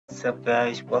What's up,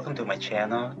 guys? Welcome to my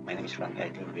channel. My name is Ron. I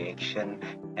do reaction,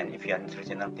 and if you are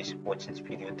interested in please watch this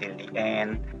video till the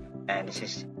end. And this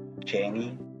is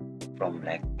Jennie from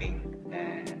Blackpink,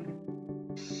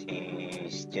 and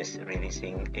she's just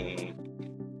releasing a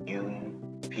new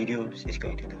video. She's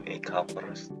going to do a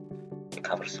cover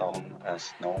song,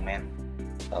 Snowman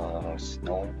or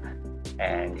Snow.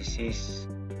 And this is,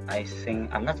 I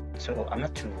think, I'm not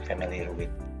too familiar with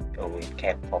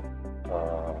K-pop.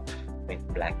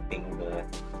 With Blackpink, but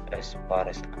as far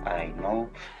as I know,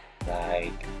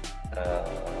 like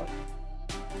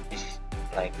this is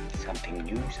like something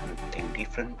new, something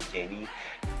different. Jennie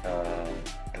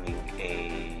doing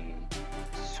a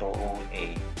solo,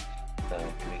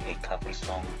 doing a cover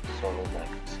song solo by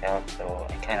herself. So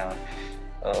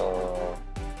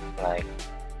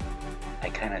I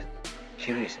kind of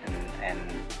curious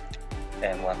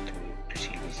and want to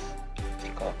see this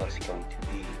cover is going to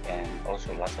be, and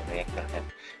also lots of reactors have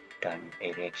done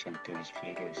a reaction to this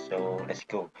video. So let's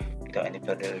go. Without any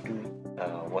further ado,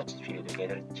 watch this video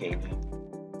together. Jennie,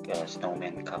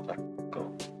 Snowman cover.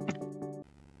 Go.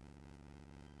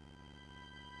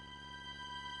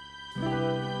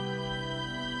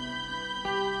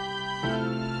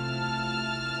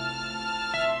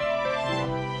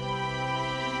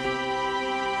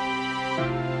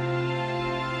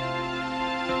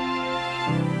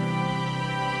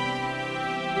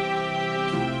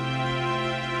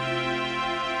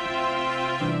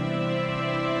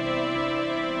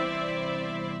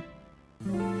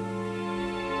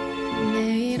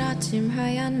 아침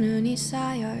하얀 눈이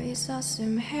쌓여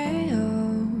있었음 해요.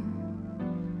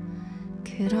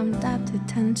 그럼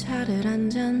따뜻한 차를 한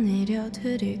잔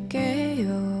내려드릴게요.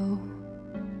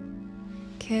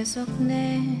 계속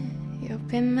내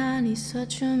옆에만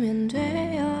있어주면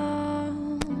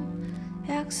돼요.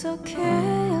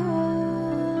 약속해요.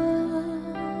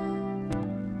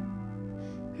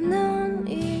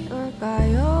 눈이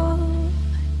올까요?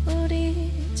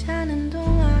 우리 자는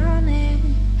동안에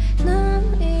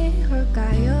눈이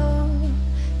올까요?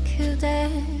 그대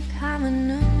감은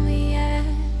눈 위에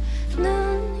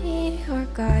눈이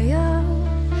올까요?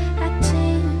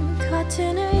 아침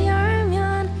커튼을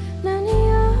열면 눈이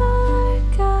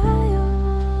올까요?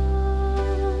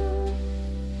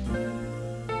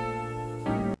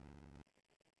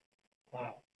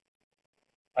 Wow,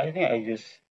 I think I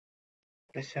just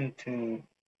listened to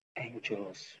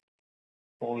Angel's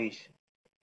voice.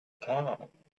 God,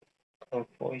 her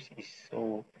voice is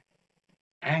so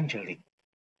angelic.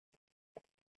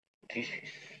 This is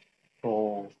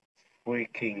so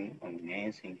freaking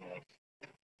amazing, guys.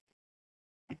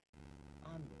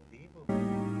 Unbelievable.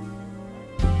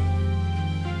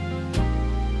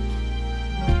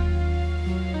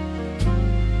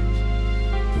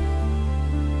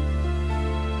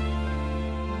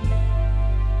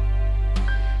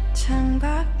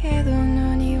 창밖에도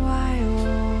눈이 와요.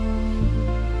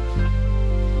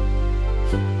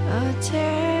 어제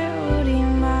우리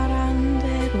말한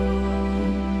대로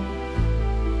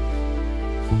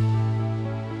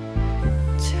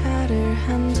차를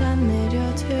한 잔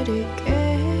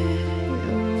내려드릴게요.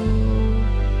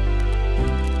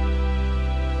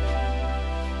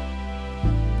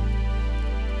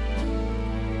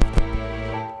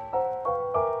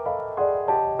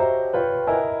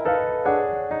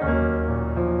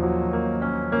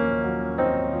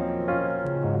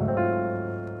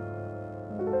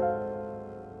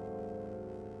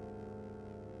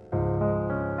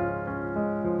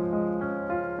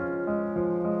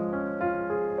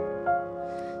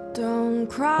 Don't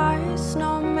cry,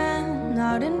 snowman,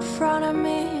 not in front of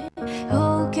me.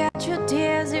 Oh, catch your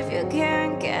tears if you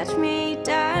can't catch me,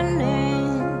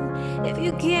 darling. If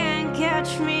you can't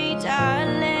catch me,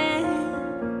 darling.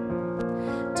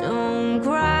 Don't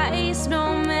cry,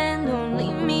 snowman, don't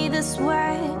leave me this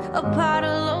way. A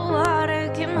bottle of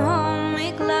water can hold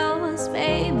me close,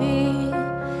 baby.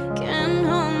 Can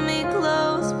hold me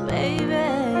close, baby.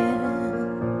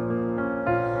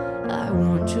 I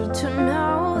want you to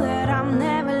know that I'm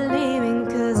never leaving,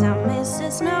 'cause I miss the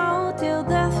snow till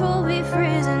death will be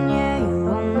freezing. Yeah, you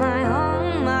are my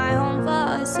home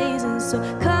for a season. So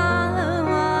come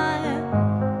on,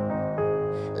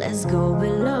 let's go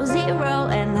below zero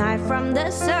and hide from the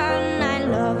sun. I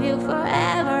love you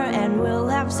forever and we'll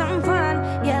have some fun.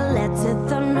 Yeah, let's hit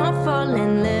the North Pole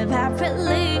and live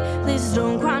happily. Please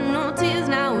don't cry no tears,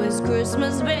 now it's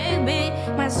Christmas, baby.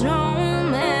 My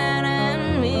snowman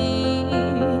and me,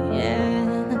 yeah.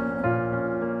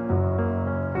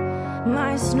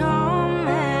 My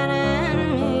snowman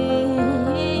and me,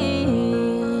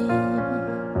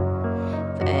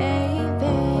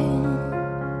 baby.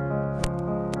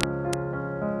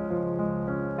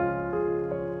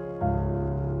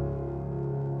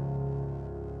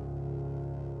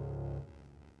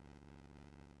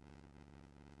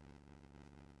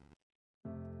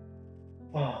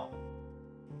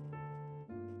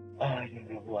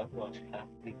 was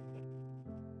happening.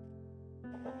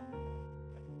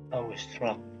 I was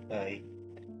struck by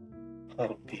her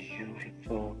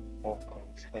beautiful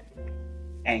vocals, her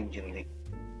angelic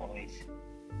voice.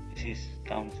 This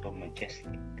sounds so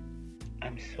majestic.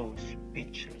 I'm so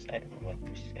speechless. I don't know what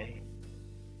to say.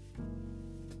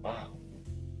 Wow.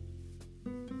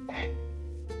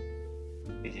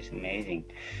 This is amazing.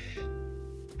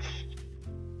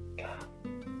 God,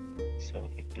 so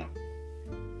hypnotic.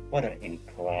 What an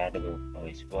incredible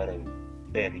voice. What a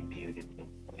very beautiful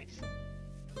voice.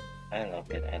 I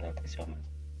love it. I love it so much.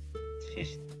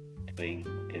 She's doing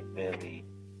a very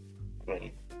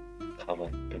great cover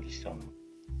to this song.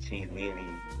 She really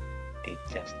did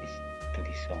justice to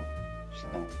this song.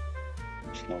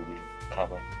 Snowman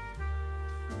cover.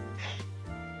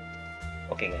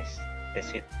 Okay guys,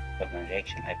 that's it for my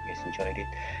reaction. I hope you guys enjoyed it.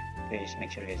 Please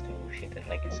make sure you guys to hit the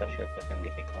like and subscribe button,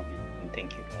 leave a comment, and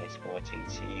thank you guys for watching.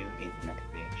 See you in another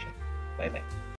reaction. Bye bye.